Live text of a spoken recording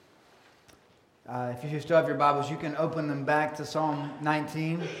If you still have your Bibles, you can open them back to Psalm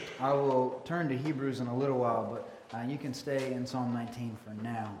 19. I will turn to Hebrews in a little while, but you can stay in Psalm 19 for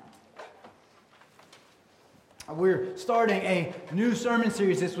now. We're starting a new sermon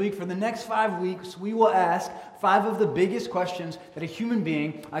series this week. For the next 5 weeks, we will ask 5 of the biggest questions that a human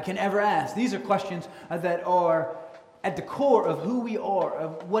being can ever ask. These are questions that are at the core of who we are,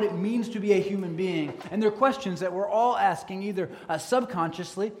 of what it means to be a human being. And they're questions that we're all asking either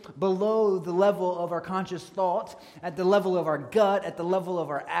subconsciously, below the level of our conscious thoughts, at the level of our gut, at the level of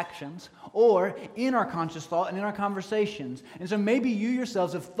our actions, or in our conscious thought and in our conversations. And so maybe you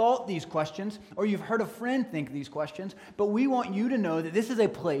yourselves have thought these questions, or you've heard a friend think these questions, but we want you to know that this is a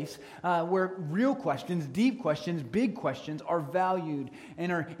place where real questions, deep questions, big questions are valued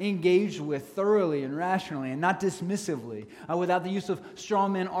and are engaged with thoroughly and rationally and not dismissively, without the use of straw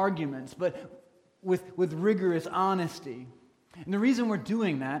man arguments, but with rigorous honesty. And the reason we're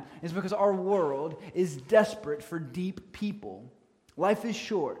doing that is because our world is desperate for deep people. Life is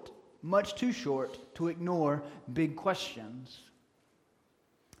short, much too short to ignore big questions.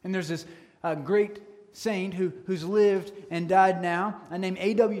 And there's this great saint who's lived and died now, named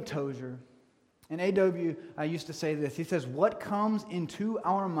A.W. Tozer. And A.W. used to say this. He says, "What comes into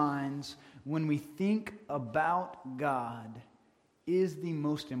our minds when we think about God is the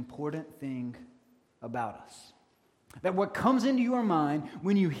most important thing about us." That what comes into your mind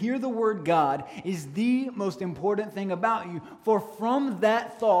when you hear the word God is the most important thing about you. For from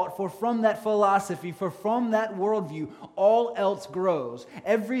that thought, for from that philosophy, for from that worldview, all else grows.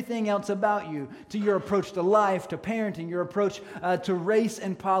 Everything else about you, to your approach to life, to parenting, your approach to race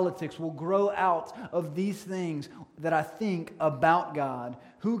and politics will grow out of these things that I think about God,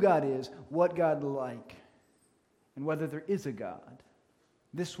 who God is, what God like, and whether there is a God.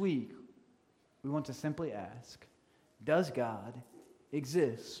 This week, we want to simply ask, does God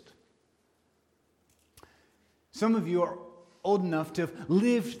exist? Some of you are old enough to have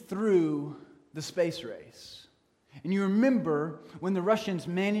lived through the space race. And you remember when the Russians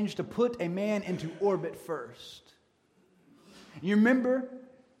managed to put a man into orbit first. You remember,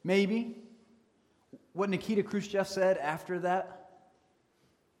 maybe, what Nikita Khrushchev said after that?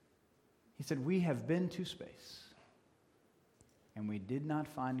 He said, "We have been to space, and we did not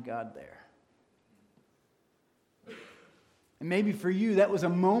find God there." And maybe for you, that was a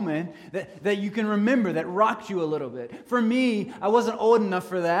moment that you can remember that rocked you a little bit. For me, I wasn't old enough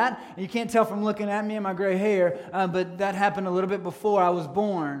for that. You can't tell from looking at me and my gray hair, but that happened a little bit before I was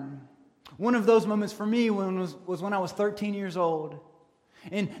born. One of those moments for me was when I was 13 years old.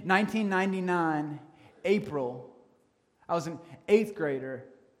 In 1999, April, I was an 8th grader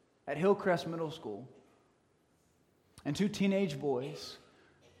at Hillcrest Middle School. And 2 teenage boys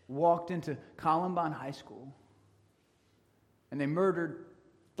walked into Columbine High School. And they murdered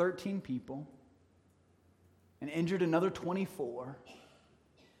 13 people and injured another 24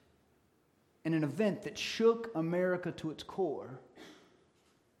 in an event that shook America to its core,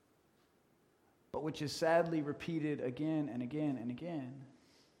 but which is sadly repeated again and again and again.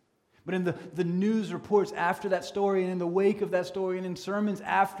 But in the news reports after that story, and in the wake of that story, and in sermons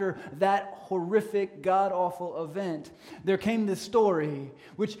after that horrific, god-awful event, there came this story,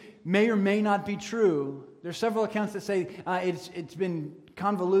 which may or may not be true. There are several accounts that say it's been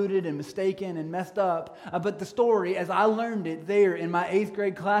convoluted and mistaken and messed up. But the story, as I learned it there in my 8th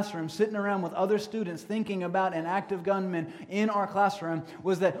grade classroom, sitting around with other students thinking about an active gunman in our classroom,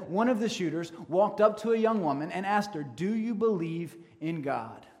 was that one of the shooters walked up to a young woman and asked her, "Do you believe in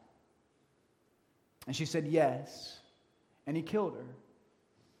God?" And she said yes, and he killed her.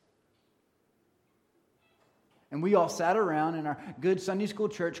 And we all sat around in our good Sunday school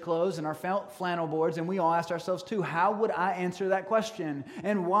church clothes and our flannel boards, and we all asked ourselves too, how would I answer that question,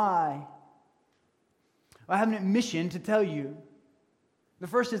 and why? I have an admission to tell you. The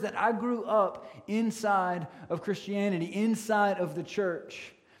first is that I grew up inside of Christianity, inside of the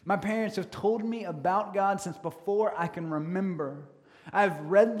church. My parents have told me about God since before I can remember. I've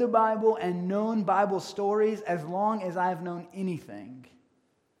read the Bible and known Bible stories as long as I've known anything.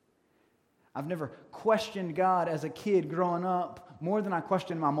 I've never questioned God as a kid growing up more than I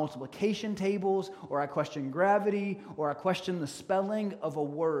questioned my multiplication tables, or I questioned gravity, or I questioned the spelling of a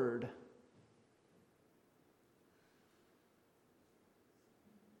word.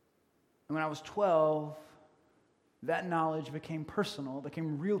 And when I was 12, that knowledge became personal, it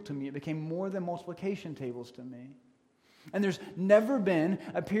became real to me. It became more than multiplication tables to me. And there's never been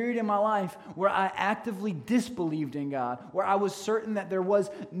a period in my life where I actively disbelieved in God, where I was certain that there was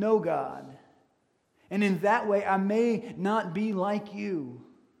no God. And in that way, I may not be like you,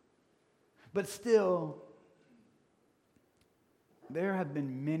 but still, there have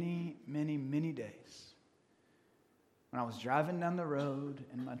been many, many, many days when I was driving down the road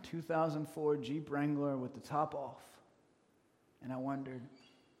in my 2004 Jeep Wrangler with the top off, and I wondered,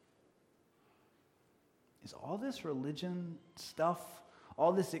 is all this religion stuff,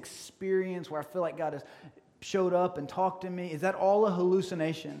 all this experience where I feel like God has showed up and talked to me, is that all a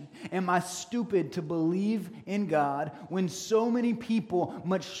hallucination? Am I stupid to believe in God when so many people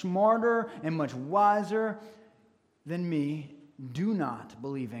much smarter and much wiser than me do not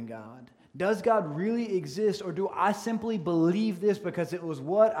believe in God? Does God really exist, or do I simply believe this because it was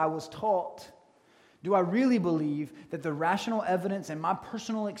what I was taught? Do I really believe that the rational evidence and my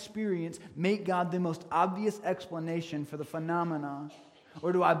personal experience make God the most obvious explanation for the phenomena?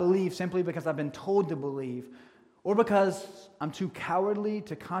 Or do I believe simply because I've been told to believe, or because I'm too cowardly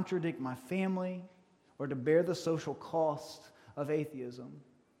to contradict my family or to bear the social cost of atheism?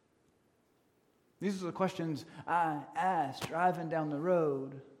 These are the questions I asked driving down the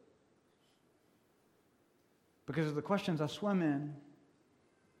road, because of the questions I swim in.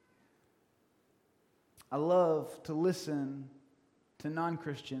 I love to listen to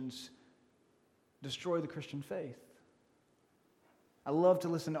non-Christians destroy the Christian faith. I love to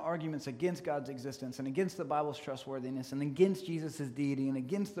listen to arguments against God's existence and against the Bible's trustworthiness and against Jesus' deity and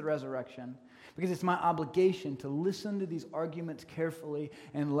against the resurrection, because it's my obligation to listen to these arguments carefully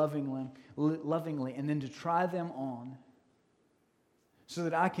and lovingly, and then to try them on so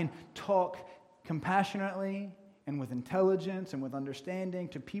that I can talk compassionately and with intelligence and with understanding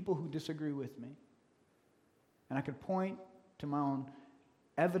to people who disagree with me. And I could point to my own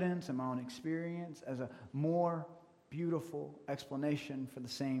evidence and my own experience as a more beautiful explanation for the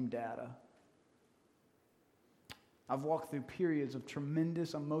same data. I've walked through periods of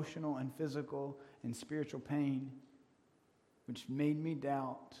tremendous emotional and physical and spiritual pain, which made me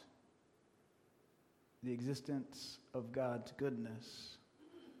doubt the existence of God's goodness.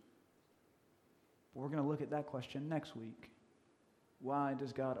 But we're going to look at that question next week. Why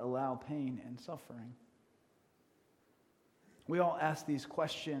does God allow pain and suffering? We all ask these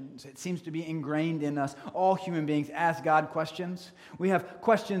questions. It seems to be ingrained in us. All human beings ask God questions. We have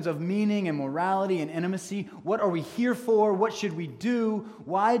questions of meaning and morality and intimacy. What are we here for? What should we do?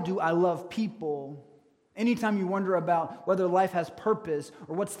 Why do I love people? Anytime you wonder about whether life has purpose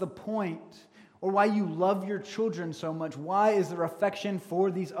or what's the point, or why you love your children so much, why is there affection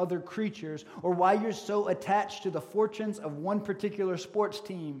for these other creatures, or why you're so attached to the fortunes of one particular sports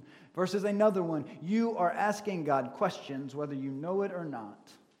team versus another one, you are asking God questions whether you know it or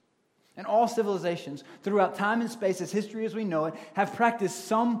not. And all civilizations throughout time and space, as history as we know it, have practiced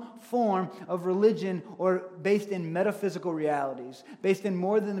some form of religion or based in metaphysical realities, based in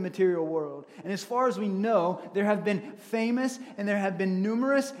more than the material world. And as far as we know, there have been famous and there have been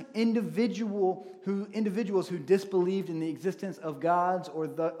numerous individuals who disbelieved in the existence of gods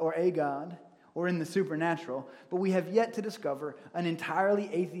or a god or in the supernatural. But we have yet to discover an entirely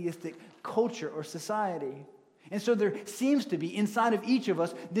atheistic culture or society. And so there seems to be inside of each of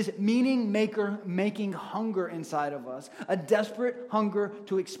us this meaning-making hunger inside of us, a desperate hunger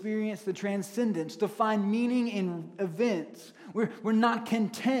to experience the transcendence, to find meaning in events. We're not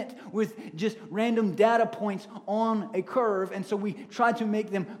content with just random data points on a curve, and so we try to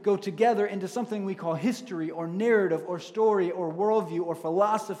make them go together into something we call history or narrative or story or worldview or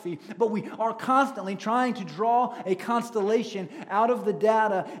philosophy. But we are constantly trying to draw a constellation out of the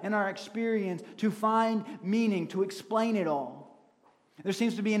data and our experience to find meaning, to explain it all. There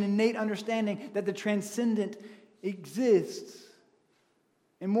seems to be an innate understanding that the transcendent exists.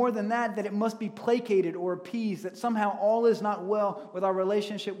 And more than that it must be placated or appeased, that somehow all is not well with our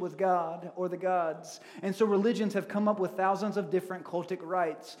relationship with God or the gods. And so religions have come up with thousands of different cultic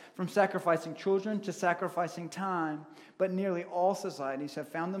rites, from sacrificing children to sacrificing time. But nearly all societies have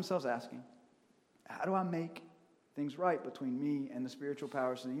found themselves asking, how do I make things right between me and the spiritual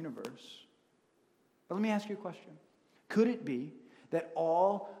powers of the universe? But let me ask you a question. Could it be that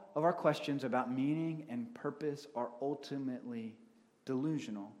all of our questions about meaning and purpose are ultimately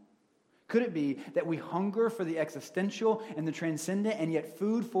delusional? Could it be that we hunger for the existential and the transcendent, and yet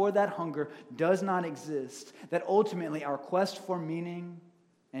food for that hunger does not exist? That ultimately our quest for meaning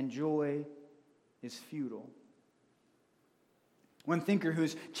and joy is futile? One thinker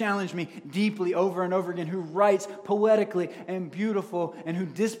who's challenged me deeply over and over again, who writes poetically and beautiful, and who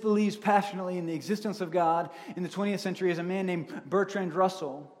disbelieves passionately in the existence of God in the 20th century, is a man named Bertrand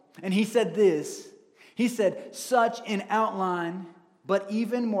Russell. And he said this. He said, "Such in outline, but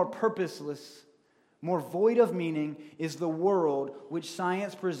even more purposeless, more void of meaning, is the world which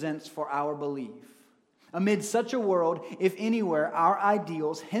science presents for our belief. Amid such a world, if anywhere, our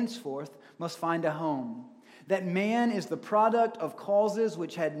ideals henceforth must find a home. that man is the product of causes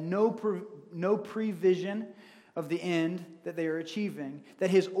which had no prevision of the end that they are achieving, that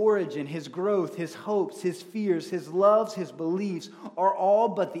his origin, his growth, his hopes, his fears, his loves, his beliefs are all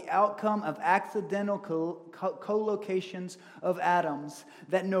but the outcome of accidental collocations of atoms,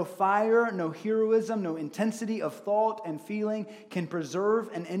 that no fire, no heroism, no intensity of thought and feeling can preserve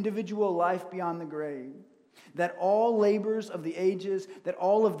an individual life beyond the grave. That all labors of the ages, that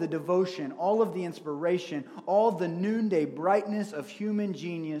all of the devotion, all of the inspiration, all of the noonday brightness of human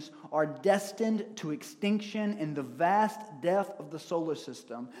genius are destined to extinction in the vast death of the solar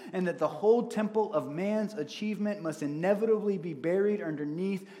system, and that the whole temple of man's achievement must inevitably be buried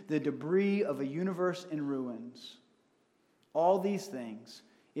underneath the debris of a universe in ruins. All these things,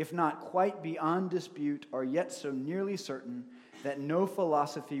 if not quite beyond dispute, are yet so nearly certain that no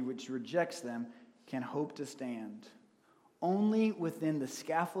philosophy which rejects them can hope to stand. Only within the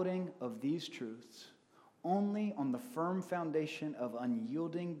scaffolding of these truths, only on the firm foundation of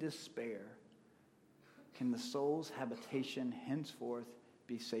unyielding despair, can the soul's habitation henceforth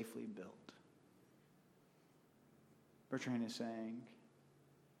be safely built. Bertrand is saying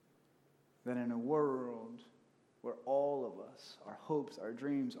that in a world where all of us, our hopes, our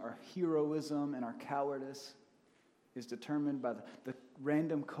dreams, our heroism, and our cowardice is determined by the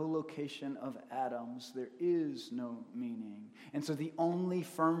random collocation of atoms, there is no meaning. And so the only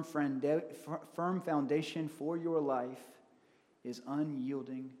firm foundation for your life is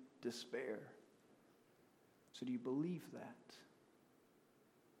unyielding despair. So do you believe that?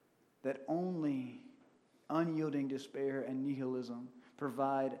 That only unyielding despair and nihilism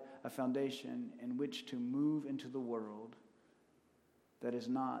provide a foundation in which to move into the world that is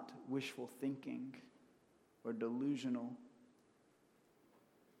not wishful thinking or delusional?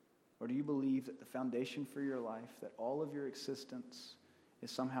 Or do you believe that the foundation for your life, that all of your existence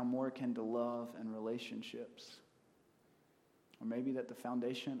is somehow more akin to love and relationships? Or maybe that the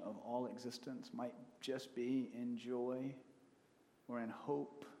foundation of all existence might just be in joy or in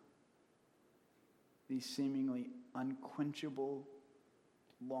hope, these seemingly unquenchable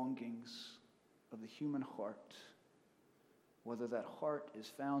longings of the human heart, whether that heart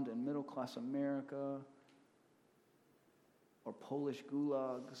is found in middle-class America or Polish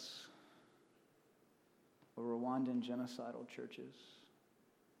gulags, or Rwandan genocidal churches.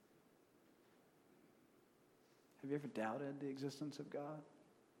 Have you ever doubted the existence of God?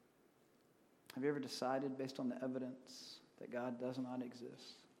 Have you ever decided based on the evidence that God does not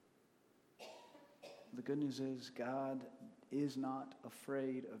exist? The good news is God is not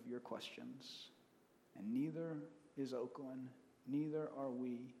afraid of your questions, and neither is Oakland, neither are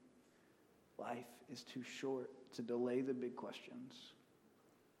we. Life is too short to delay the big questions.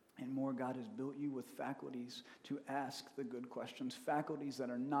 And more, God has built you with faculties to ask the good questions, faculties that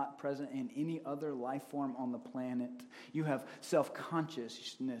are not present in any other life form on the planet. You have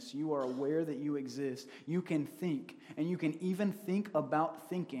self-consciousness. You are aware that you exist. You can think, and you can even think about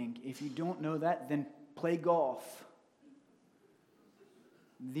thinking. If you don't know that, then play golf.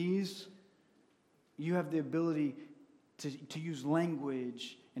 You have the ability to use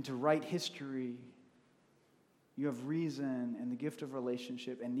language and to write history. You have reason and the gift of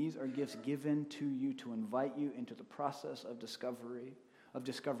relationship, and these are gifts given to you to invite you into the process of discovery, of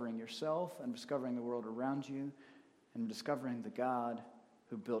discovering yourself and discovering the world around you and discovering the God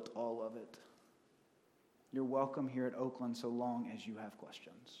who built all of it. You're welcome here at Oakland so long as you have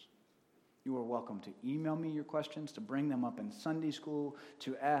questions. You are welcome to email me your questions, to bring them up in Sunday school,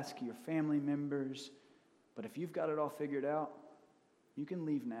 to ask your family members. But if you've got it all figured out, you can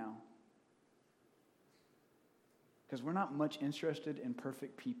leave now. Because we're not much interested in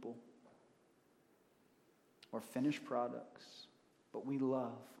perfect people or finished products, but we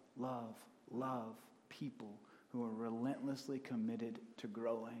love people who are relentlessly committed to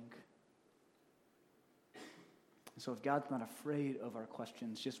growing. So if God's not afraid of our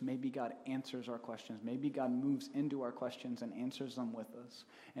questions, just maybe God answers our questions. Maybe God moves into our questions and answers them with us.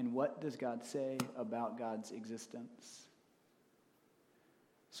 And what does God say about God's existence?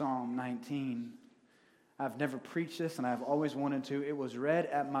 Psalm 19. I've never preached this, and I've always wanted to. It was read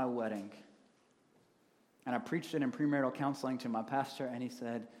at my wedding. And I preached it in premarital counseling to my pastor, and he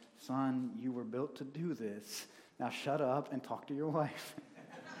said, "Son, you were built to do this. Now shut up and talk to your wife."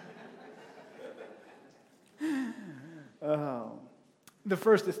 Oh, The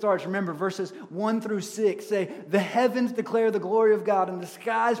first that starts, remember, verses 1 through 6 say, "The heavens declare the glory of God, and the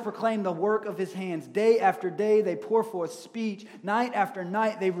skies proclaim the work of his hands. Day after day they pour forth speech. Night after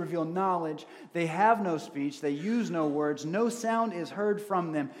night they reveal knowledge. They have no speech, they use no words. No sound is heard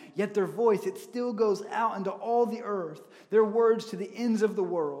from them. Yet their voice, it still goes out into all the earth. Their words to the ends of the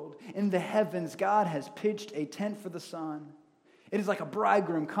world. In the heavens God has pitched a tent for the sun. It is like a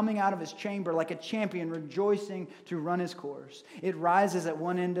bridegroom coming out of his chamber, like a champion rejoicing to run his course. It rises at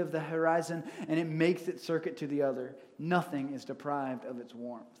one end of the horizon, and it makes its circuit to the other. Nothing is deprived of its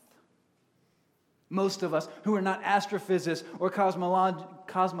warmth." Most of us who are not astrophysicists or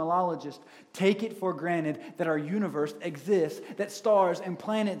cosmologists take it for granted that our universe exists, that stars and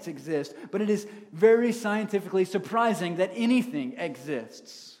planets exist, but it is very scientifically surprising that anything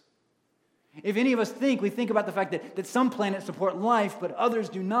exists. If any of us we think about the fact that some planets support life, but others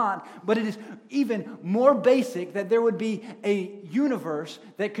do not. But it is even more basic that there would be a universe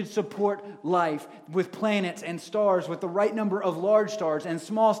that could support life with planets and stars, with the right number of large stars and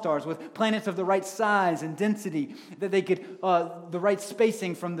small stars, with planets of the right size and density, that they could, the right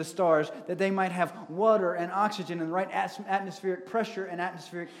spacing from the stars, that they might have water and oxygen and the right atmospheric pressure and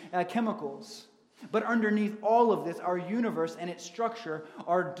atmospheric chemicals. But underneath all of this, our universe and its structure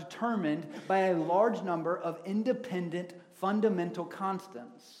are determined by a large number of independent fundamental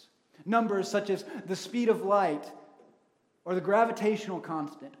constants. Numbers such as the speed of light, or the gravitational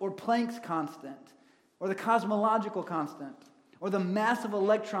constant, or Planck's constant, or the cosmological constant, or the mass of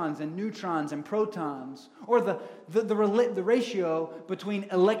electrons and neutrons and protons, or the ratio between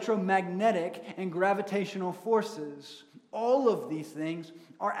electromagnetic and gravitational forces. All of these things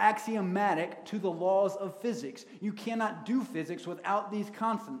are axiomatic to the laws of physics. You cannot do physics without these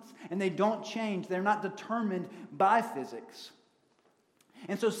constants, and they don't change. They're not determined by physics.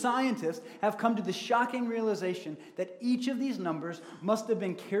 And so scientists have come to the shocking realization that each of these numbers must have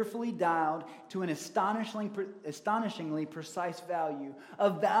been carefully dialed to an astonishingly precise value, a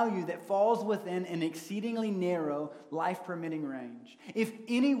value that falls within an exceedingly narrow, life-permitting range. If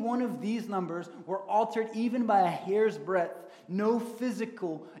any one of these numbers were altered even by a hair's breadth, no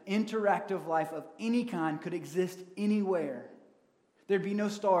physical, interactive life of any kind could exist anywhere. There'd be no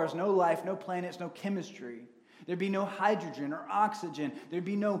stars, no life, no planets, no chemistry. There'd be no hydrogen or oxygen. There'd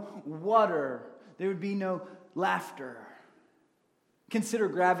be no water. There would be no laughter. Consider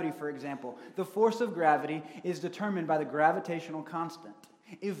gravity, for example. The force of gravity is determined by the gravitational constant.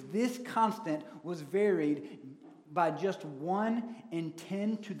 If this constant was varied by just 1 in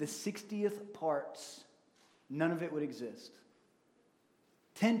 10 to the 60th parts, none of it would exist.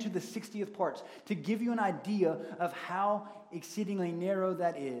 10 to the 60th parts. To give you an idea of how exceedingly narrow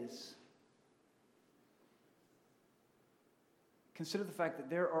that is, consider the fact that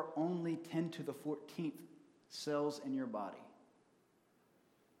there are only 10 to the 14th cells in your body.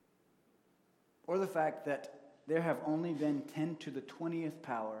 Or the fact that there have only been 10 to the 20th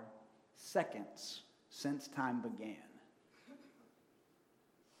power seconds since time began.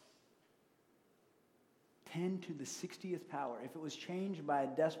 10 to the 60th power. If it was changed by a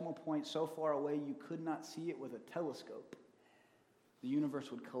decimal point so far away you could not see it with a telescope, the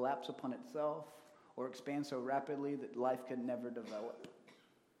universe would collapse upon itself or expand so rapidly that life could never develop.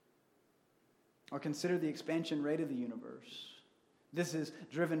 Or consider the expansion rate of the universe. This is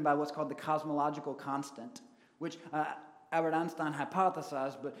driven by what's called the cosmological constant, which Albert Einstein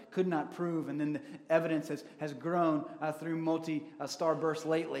hypothesized but could not prove, and then the evidence has grown through multi-star bursts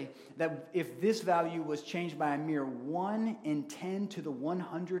lately, that if this value was changed by a mere 1 in 10 to the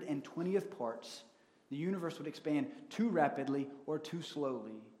 120th parts, the universe would expand too rapidly or too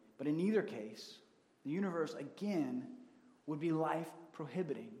slowly. But in either case, the universe, again, would be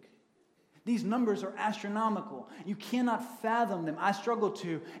life-prohibiting. These numbers are astronomical. You cannot fathom them. I struggle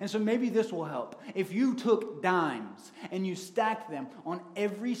to. And so maybe this will help. If you took dimes and you stacked them on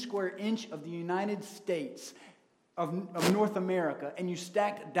every square inch of the United States of North America, and you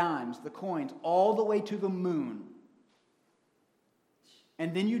stacked dimes, the coins, all the way to the moon,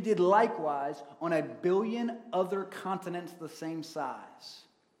 and then you did likewise on 1 billion other continents the same size,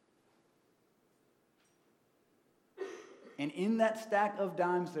 and in that stack of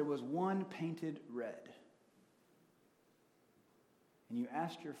dimes, there was one painted red. And you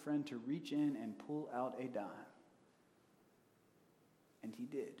asked your friend to reach in and pull out a dime. And he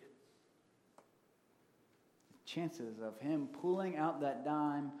did. The chances of him pulling out that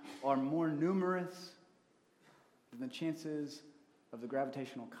dime are more numerous than the chances of the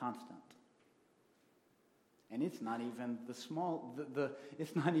gravitational constant. And it's not even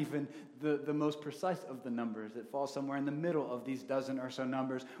it's not even the most precise of the numbers. It falls somewhere in the middle of these dozen or so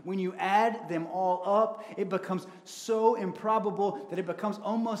numbers. When you add them all up, it becomes so improbable that it becomes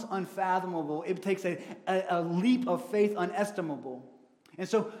almost unfathomable. It takes a leap of faith unestimable. And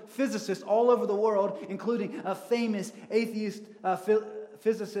so physicists all over the world, including famous atheist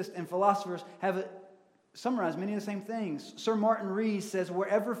physicists and philosophers, have summarize many of the same things. Sir Martin Rees says,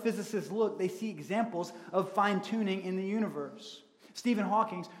 wherever physicists look, they see examples of fine-tuning in the universe. Stephen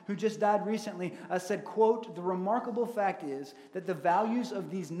Hawking, who just died recently, said, quote, "The remarkable fact is that the values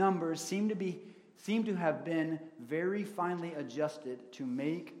of these numbers seem to have been very finely adjusted to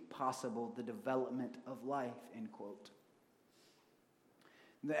make possible the development of life," end quote.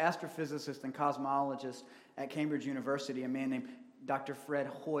 The astrophysicist and cosmologist at Cambridge University, a man named Dr. Fred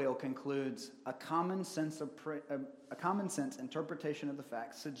Hoyle, concludes, a common sense interpretation of the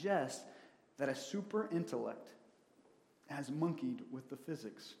facts suggests that a super intellect has monkeyed with the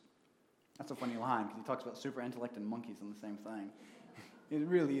physics. That's a funny line because he talks about super intellect and monkeys in the same thing. It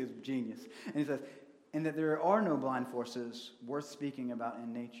really is genius. And he says, and that there are no blind forces worth speaking about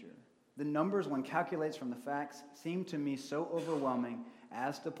in nature. The numbers one calculates from the facts seem to me so overwhelming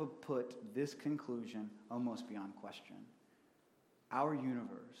as to put this conclusion almost beyond question. Our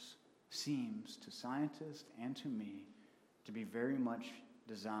universe seems to scientists and to me to be very much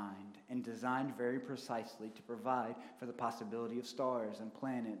designed very precisely to provide for the possibility of stars and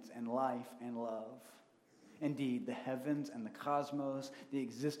planets and life and love. Indeed, the heavens and the cosmos, the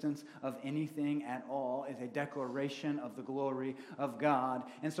existence of anything at all, is a declaration of the glory of God.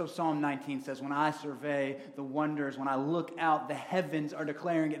 And so Psalm 19 says, when I survey the wonders, when I look out, the heavens are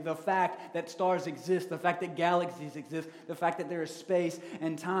declaring it. The fact that stars exist, the fact that galaxies exist, the fact that there is space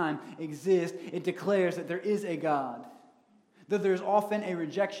and time exist, it declares that there is a God. Though there's often a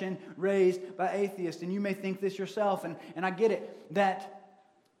rejection raised by atheists, and you may think this yourself, and I get it, that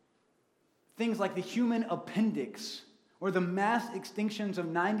things like the human appendix or the mass extinctions of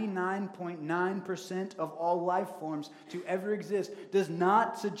 99.9% of all life forms to ever exist does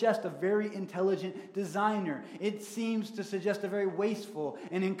not suggest a very intelligent designer. It seems to suggest a very wasteful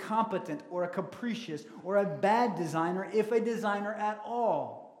and incompetent or a capricious or a bad designer, if a designer at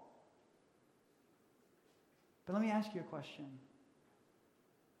all. But let me ask you a question.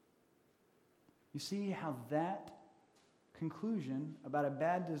 You see how that conclusion about a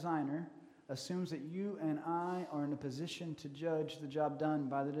bad designer assumes that you and I are in a position to judge the job done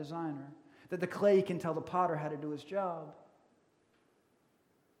by the designer, that the clay can tell the potter how to do his job.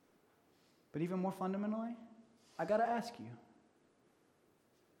 But even more fundamentally, I got to ask you,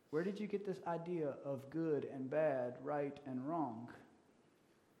 where did you get this idea of good and bad, right and wrong?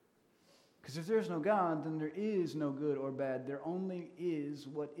 Because if there's no God, then there is no good or bad. There only is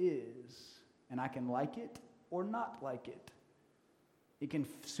what is. And I can like it or not like it. It can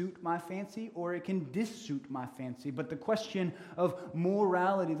suit my fancy or it can dissuit my fancy. But the question of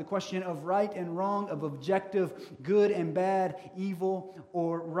morality, the question of right and wrong, of objective good and bad, evil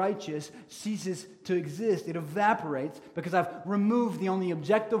or righteous, ceases to exist. It evaporates because I've removed the only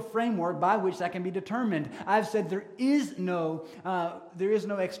objective framework by which that can be determined. I've said there is no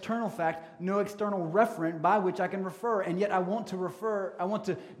external fact, no external referent by which I can refer. And yet I want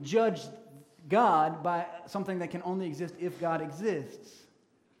to judge God by something that can only exist if God exists.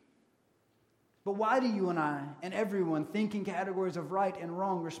 But why do you and I and everyone think in categories of right and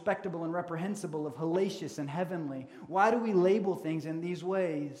wrong, respectable and reprehensible, of hellacious and heavenly? Why do we label things in these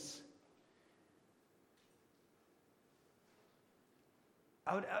ways?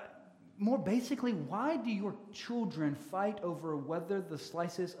 More basically, why do your children fight over whether the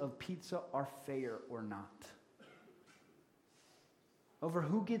slices of pizza are fair or not? Over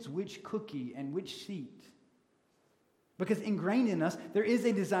who gets which cookie and which seat. Because ingrained in us, there is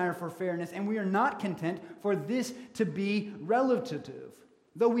a desire for fairness, and we are not content for this to be relative.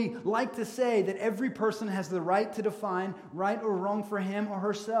 Though we like to say that every person has the right to define right or wrong for him or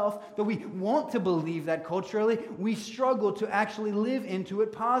herself, though we want to believe that culturally, we struggle to actually live into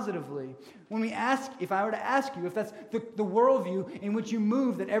it positively. If I were to ask you if that's the worldview in which you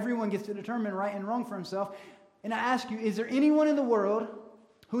move, that everyone gets to determine right and wrong for himself, and I ask you, is there anyone in the world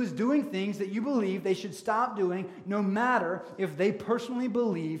who is doing things that you believe they should stop doing, no matter if they personally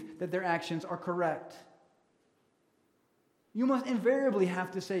believe that their actions are correct? You must invariably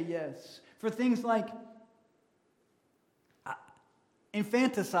have to say yes. For things like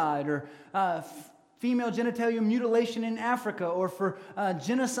infanticide or female genitalia mutilation in Africa, or for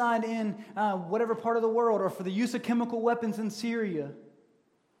genocide in whatever part of the world, or for the use of chemical weapons in Syria.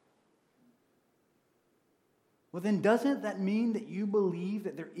 well, then doesn't that mean that you believe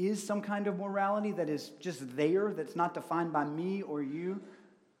that there is some kind of morality that is just there, that's not defined by me or you,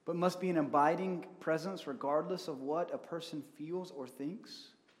 but must be an abiding presence regardless of what a person feels or thinks?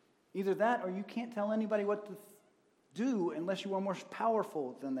 Either that or you can't tell anybody what to do unless you are more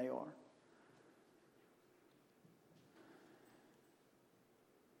powerful than they are.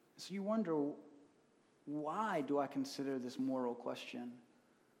 So you wonder, why do I consider this moral question?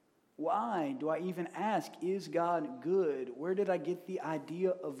 Why do I even ask, is God good? Where did I get the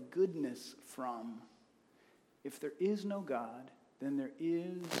idea of goodness from? If there is no God, then there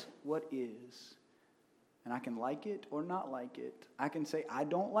is what is. And I can like it or not like it. I can say, I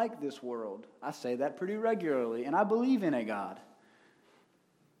don't like this world. I say that pretty regularly, and I believe in a God.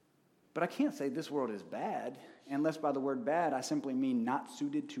 But I can't say this world is bad, unless by the word bad I simply mean not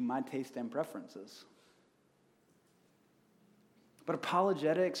suited to my taste and preferences. But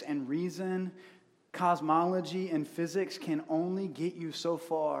apologetics and reason, cosmology and physics can only get you so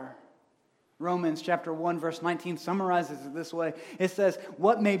far. Romans chapter 1 verse 19 summarizes it this way. It says,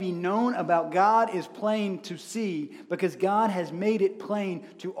 what may be known about God is plain to see, because God has made it plain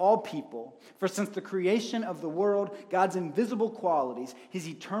to all people. For since the creation of the world, God's invisible qualities, his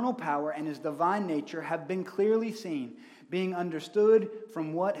eternal power and his divine nature have been clearly seen, being understood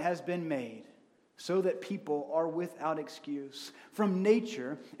from what has been made, so that people are without excuse. From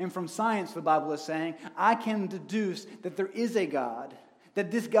nature and from science, the Bible is saying, I can deduce that there is a God, that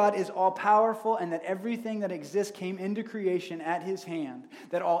this God is all-powerful, and that everything that exists came into creation at his hand,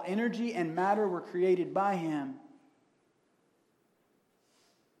 that all energy and matter were created by him.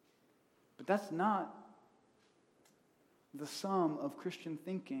 But that's not the sum of Christian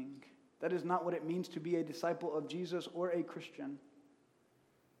thinking. That is not what it means to be a disciple of Jesus or a Christian.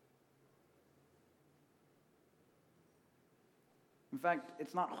 In fact,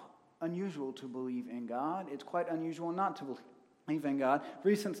 it's not unusual to believe in God. It's quite unusual not to believe in God.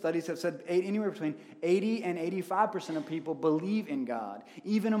 Recent studies have said anywhere between 80 and 85% of people believe in God,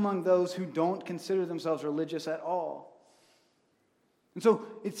 even among those who don't consider themselves religious at all. And so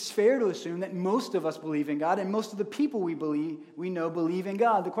it's fair to assume that most of us believe in God, and most of the people we know believe in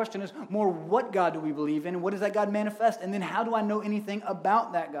God. The question is more, what God do we believe in, and what does that God manifest? And then how do I know anything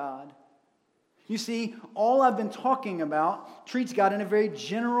about that God? You see, all I've been talking about treats God in a very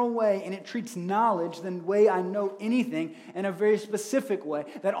general way, and it treats knowledge, the way I know anything, in a very specific way.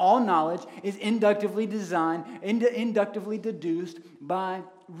 That all knowledge is inductively designed, inductively deduced by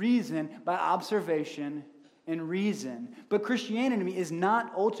reason, by observation and reason. But Christianity is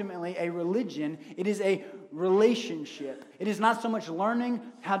not ultimately a religion, it is a relationship. It is not so much learning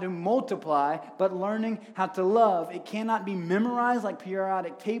how to multiply, but learning how to love. It cannot be memorized like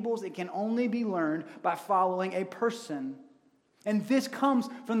periodic tables. It can only be learned by following a person. And this comes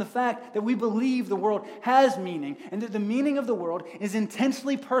from the fact that we believe the world has meaning, and that the meaning of the world is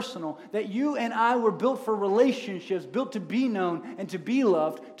intensely personal, that you and I were built for relationships, built to be known and to be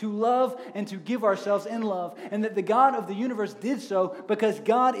loved, to love and to give ourselves in love, and that the God of the universe did so because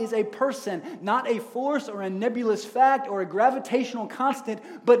God is a person, not a force or a nebulous fact or a gravitational constant,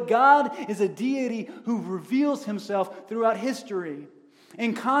 but God is a deity who reveals himself throughout history.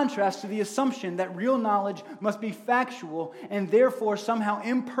 In contrast to the assumption that real knowledge must be factual and therefore somehow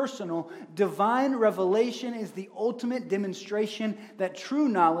impersonal, divine revelation is the ultimate demonstration that true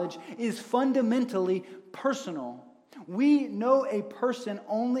knowledge is fundamentally personal. We know a person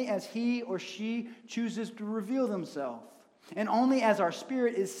only as he or she chooses to reveal themselves, and only as our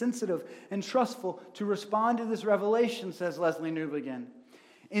spirit is sensitive and trustful to respond to this revelation, says Leslie Newbegin.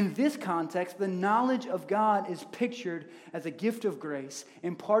 In this context, the knowledge of God is pictured as a gift of grace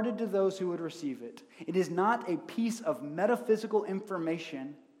imparted to those who would receive it. It is not a piece of metaphysical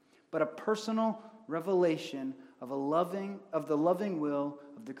information, but a personal revelation of the loving will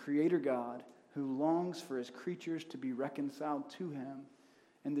of the Creator God, who longs for his creatures to be reconciled to him.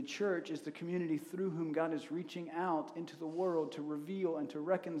 And the church is the community through whom God is reaching out into the world to reveal and to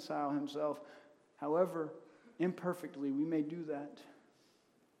reconcile himself. However imperfectly we may do that.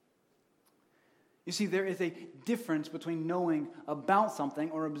 You see, there is a difference between knowing about something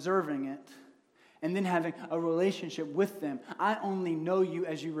or observing it and then having a relationship with them. I only know you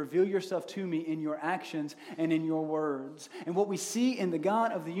as you reveal yourself to me in your actions and in your words. And what we see in the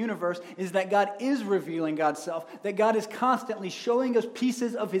God of the universe is that God is revealing God's self, that God is constantly showing us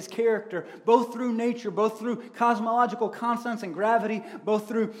pieces of his character, both through nature, both through cosmological constants and gravity, both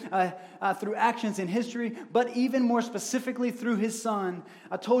through actions in history, but even more specifically through his Son.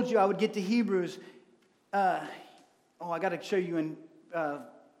 I told you I would get to Hebrews. I got to show you in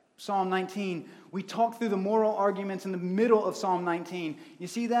Psalm 19. We talked through the moral arguments in the middle of Psalm 19. You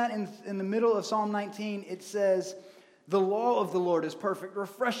see that in the middle of Psalm 19, it says, the law of the Lord is perfect,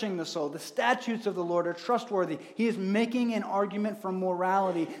 refreshing the soul. The statutes of the Lord are trustworthy. He is making an argument for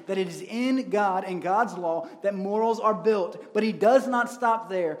morality, that it is in God and God's law that morals are built. But he does not stop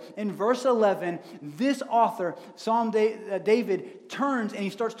there. In verse 11, this author, David, turns and he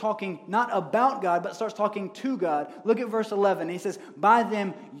starts talking not about God, but starts talking to God. Look at verse 11. He says, by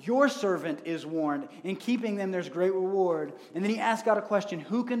them your servant is warned. In keeping them there's great reward. And then he asks God a question.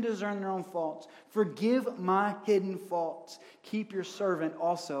 Who can discern their own faults? Forgive my hidden faults. Keep your servant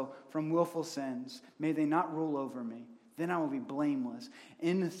also from willful sins. May they not rule over me. Then I will be blameless,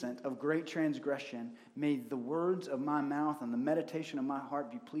 innocent of great transgression. May the words of my mouth and the meditation of my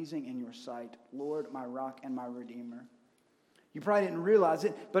heart be pleasing in your sight, Lord, my rock and my redeemer. You probably didn't realize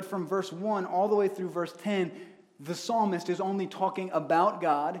it, but from verse 1 all the way through verse 10, the psalmist is only talking about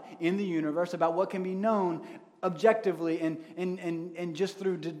God in the universe, about what can be known objectively and just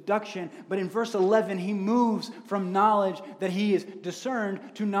through deduction. But in verse 11, he moves from knowledge that he is discerned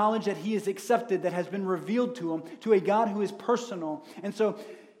to knowledge that he is accepted, that has been revealed to him, to a God who is personal. And so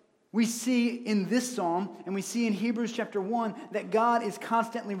we see in this psalm, and we see in Hebrews chapter 1, that God is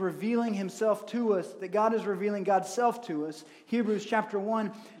constantly revealing himself to us, that God is revealing God's self to us. Hebrews chapter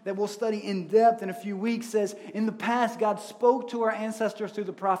 1, that we'll study in depth in a few weeks, says, in the past, God spoke to our ancestors through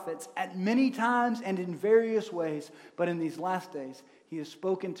the prophets at many times and in various ways, but in these last days, he has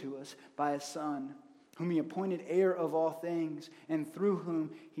spoken to us by his Son, whom he appointed heir of all things, and through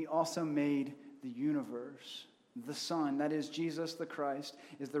whom he also made the universe. The Son, that is Jesus the Christ,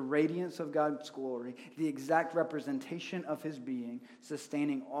 is the radiance of God's glory, the exact representation of his being,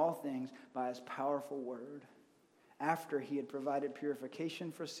 sustaining all things by his powerful word. After he had provided purification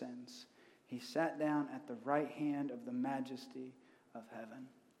for sins, he sat down at the right hand of the majesty of heaven.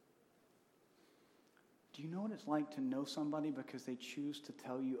 Do you know what it's like to know somebody because they choose to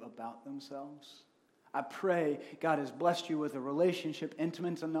tell you about themselves? I pray God has blessed you with a relationship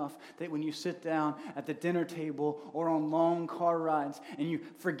intimate enough that when you sit down at the dinner table or on long car rides and you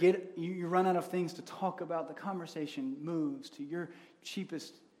forget, you run out of things to talk about, the conversation moves to your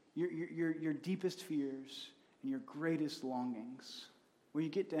deepest fears and your greatest longings. Where you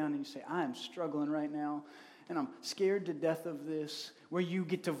get down and you say, I am struggling right now and I'm scared to death of this. Where you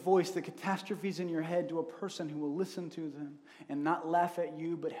get to voice the catastrophes in your head to a person who will listen to them and not laugh at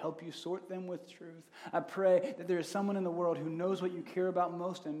you, but help you sort them with truth. I pray that there is someone in the world who knows what you care about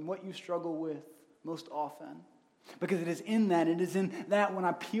most and what you struggle with most often. Because it is in that when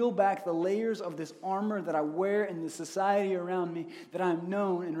I peel back the layers of this armor that I wear in the society around me, that I am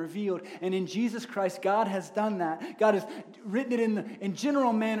known and revealed. And in Jesus Christ, God has done that. God has written it in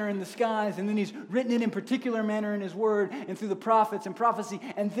general manner in the skies, and then he's written it in particular manner in his word and through the prophets and prophecy.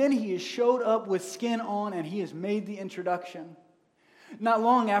 And then he has showed up with skin on, and he has made the introduction. Not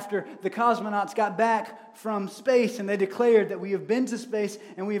long after the cosmonauts got back from space and they declared that we have been to space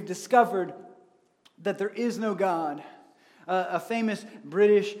and we have discovered that there is no God. A famous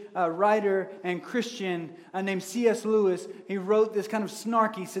British writer and Christian named C.S. Lewis, he wrote this kind of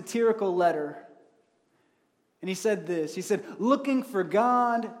snarky, satirical letter. And he said this, he said, looking for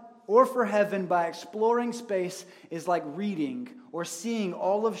God or for heaven by exploring space is like reading or seeing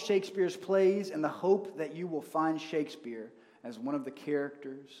all of Shakespeare's plays in the hope that you will find Shakespeare as one of the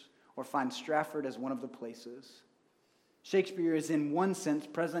characters or find Stratford as one of the places. Shakespeare is in one sense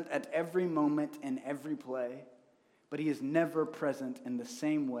present at every moment in every play, but he is never present in the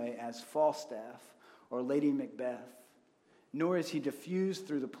same way as Falstaff or Lady Macbeth, nor is he diffused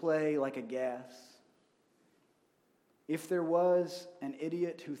through the play like a gas. If there was an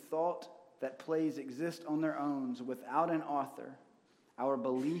idiot who thought that plays exist on their own without an author, our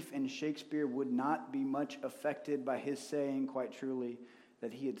belief in Shakespeare would not be much affected by his saying quite truly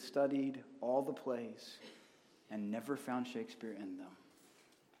that he had studied all the plays and never found Shakespeare in them.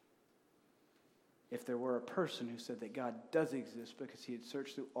 If there were a person who said that God does exist because he had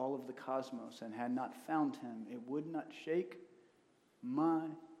searched through all of the cosmos and had not found him, it would not shake my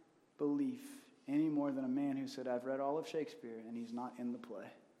belief any more than a man who said, I've read all of Shakespeare and he's not in the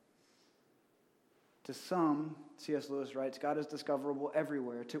play. To some, C.S. Lewis writes, God is discoverable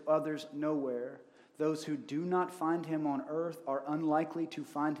everywhere. To others, nowhere. Those who do not find him on earth are unlikely to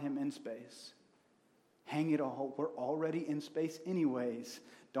find him in space. Hang it all, we're already in space anyways.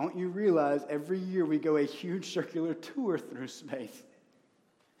 Don't you realize every year we go a huge circular tour through space?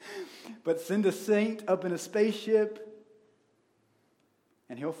 But send a saint up in a spaceship,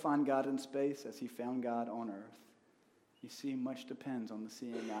 and he'll find God in space as he found God on earth. You see, much depends on the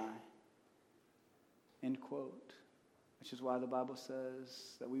seeing eye. End quote. which is why the Bible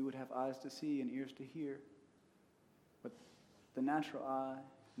says that we would have eyes to see and ears to hear. But the natural eye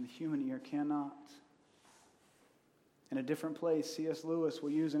and the human ear cannot. In a different place, C.S. Lewis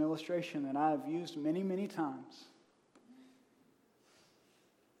will use an illustration that I have used many, many times.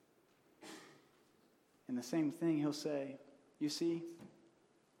 And the same thing he'll say, you see,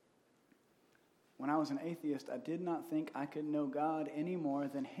 when I was an atheist, I did not think I could know God any more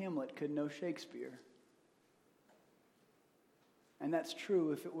than Hamlet could know Shakespeare. And that's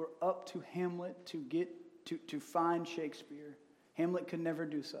true. If it were up to Hamlet to find Shakespeare, Hamlet could never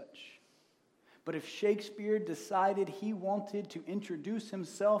do such. But if Shakespeare decided he wanted to introduce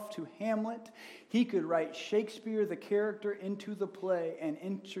himself to Hamlet, he could write Shakespeare, the character, into the play and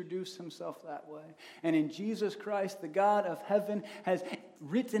introduce himself that way. And in Jesus Christ, the God of heaven has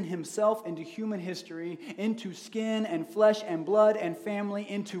written himself into human history, into skin and flesh and blood and family,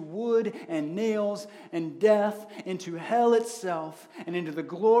 into wood and nails and death, into hell itself, and into the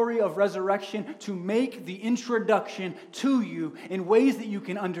glory of resurrection to make the introduction to you in ways that you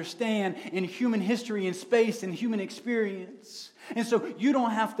can understand in human history and space and human experience. And so you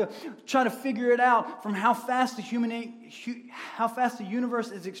don't have to try to figure it out from how fast the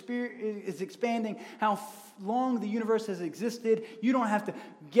universe is expanding, how long the universe has existed. You don't have to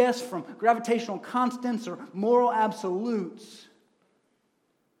guess from gravitational constants or moral absolutes.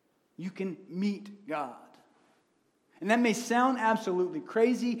 You can meet God. And that may sound absolutely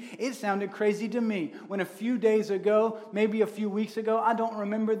crazy. It sounded crazy to me when a few days ago, maybe a few weeks ago, I don't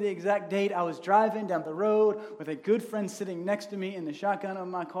remember the exact date, I was driving down the road with a good friend sitting next to me in the shotgun of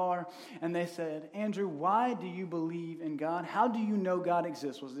my car, and they said, Andrew, why do you believe in God? How do you know God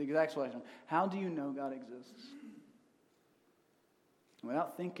exists? Was the exact question. How do you know God exists?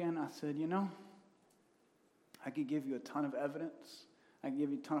 Without thinking, I said, I could give you a ton of evidence. I could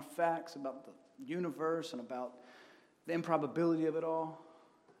give you a ton of facts about the universe and about the improbability of it all,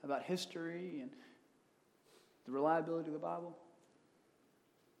 about history and the reliability of the Bible.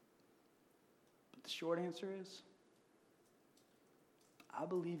 But the short answer is, I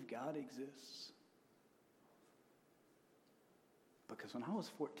believe God exists. Because when I was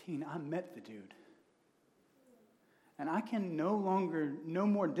 14, I met the dude. And I can no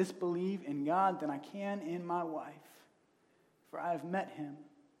more disbelieve in God than I can in my wife. For I have met him,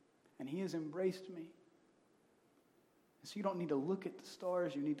 and he has embraced me. So you don't need to look at the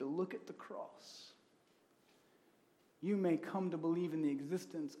stars, you need to look at the cross. You may come to believe in the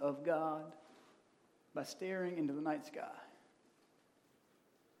existence of God by staring into the night sky.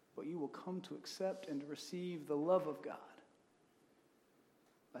 But you will come to accept and to receive the love of God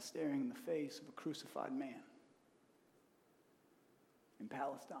by staring in the face of a crucified man in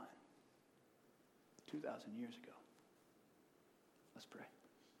Palestine 2,000 years ago. Let's pray.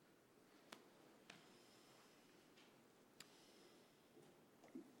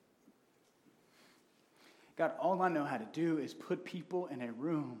 God, all I know how to do is put people in a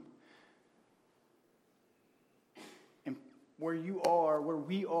room and where you are, where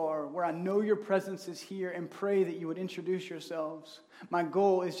we are, where I know your presence is here, and pray that you would introduce yourselves. My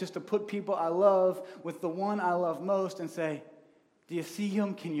goal is just to put people I love with the one I love most and say, do you see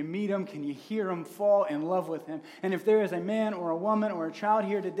him? Can you meet him? Can you hear him? Fall in love with him. And if there is a man or a woman or a child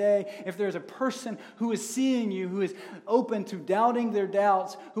here today, if there's a person who is seeing you, who is open to doubting their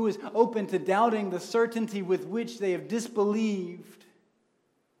doubts, who is open to doubting the certainty with which they have disbelieved,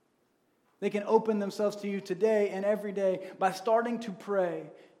 they can open themselves to you today and every day by starting to pray,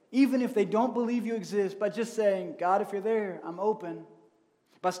 even if they don't believe you exist, by just saying, God, if you're there, I'm open.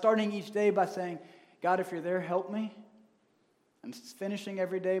 By starting each day by saying, God, if you're there, help me. And finishing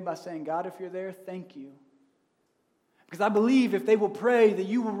every day by saying, God, if you're there, thank you. Because I believe if they will pray that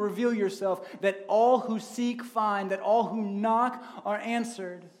you will reveal yourself, that all who seek find, that all who knock are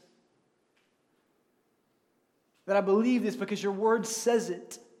answered. That I believe this because your word says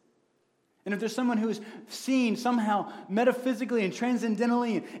it. And if there's someone who has seen somehow metaphysically and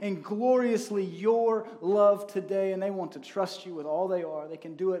transcendentally and gloriously your love today, and they want to trust you with all they are, they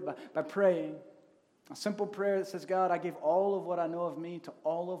can do it by praying. A simple prayer that says, God, I give all of what I know of me to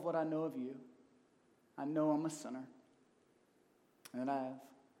all of what I know of you. I know I'm a sinner and that I have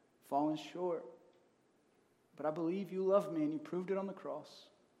fallen short. But I believe you love me and you proved it on the cross.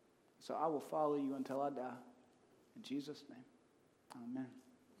 So I will follow you until I die. In Jesus' name, amen.